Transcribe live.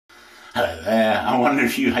Hello there. I wonder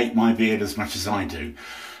if you hate my beard as much as I do.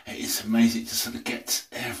 It's amazing. It just sort of gets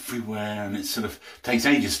everywhere and it sort of takes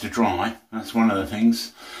ages to dry. That's one of the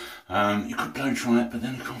things. You could blow dry it, but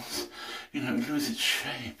then of course, it would lose its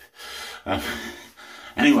shape.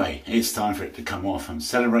 Anyway, it's time for it to come off. I'm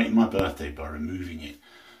celebrating my birthday by removing it.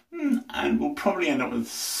 And we'll probably end up with a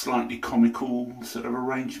slightly comical sort of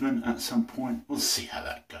arrangement at some point. We'll see how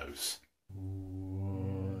that goes.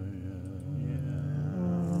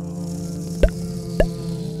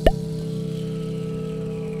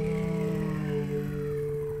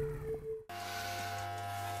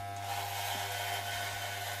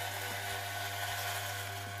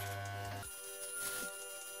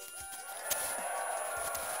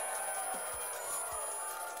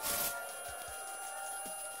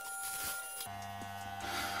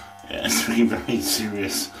 Yeah, it's really very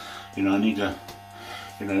serious. I need a,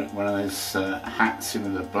 one of those hats,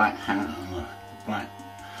 the black hat and the black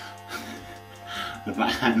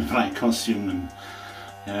hat and the black costume,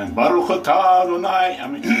 and Baruch Atah Adonai. I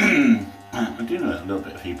mean, I do know a little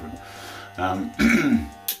bit of Hebrew,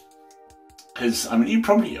 because you're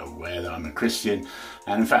probably aware that I'm a Christian,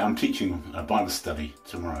 and in fact I'm teaching a Bible study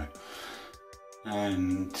tomorrow.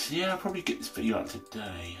 And yeah, I'll probably get this video up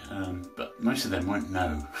today, but most of them won't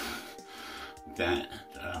know that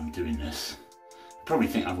I'm doing this. They probably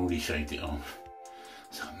think I've already shaved it off.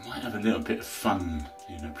 So I might have a little bit of fun,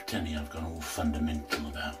 pretending I've gone all fundamental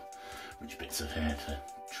about which bits of hair to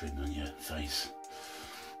trim on your face.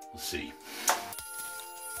 We'll see.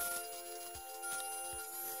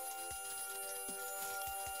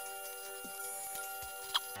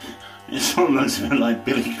 It sort of looks a bit like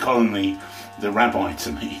Billy Connolly, the rabbi,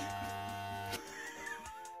 to me.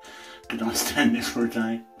 Could I stand this for a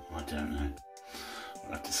day? I don't know.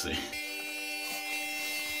 We'll have to see.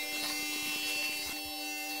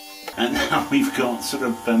 And now we've got sort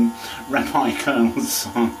of Rabbi Colonel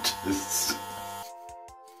scientists.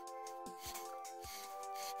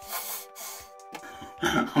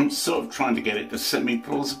 I'm sort of trying to get it to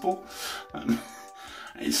semi-plausible.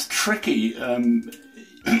 It's tricky.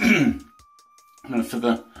 For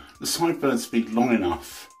the sideburns to be long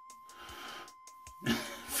enough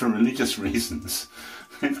for religious reasons,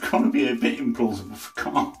 they've got to be a bit implausible for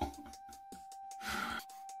Carl.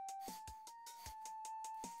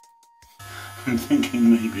 I'm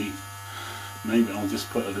thinking maybe I'll just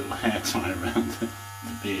put a little hair tie around the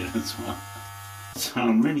beard as well. So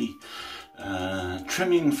I'm really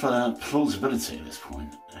trimming for plausibility at this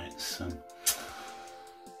point. It's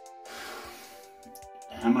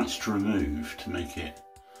how much to remove to make it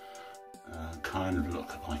kind of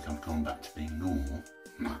look like I've gone back to being normal.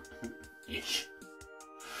 Ish.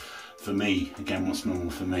 For me, again, what's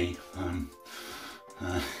normal for me? I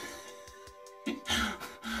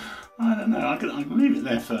don't know, I can leave it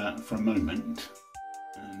there for a moment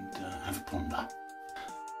and have a ponder.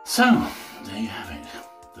 So, there you have it,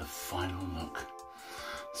 the final look.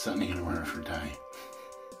 Certainly going to wear it for a day.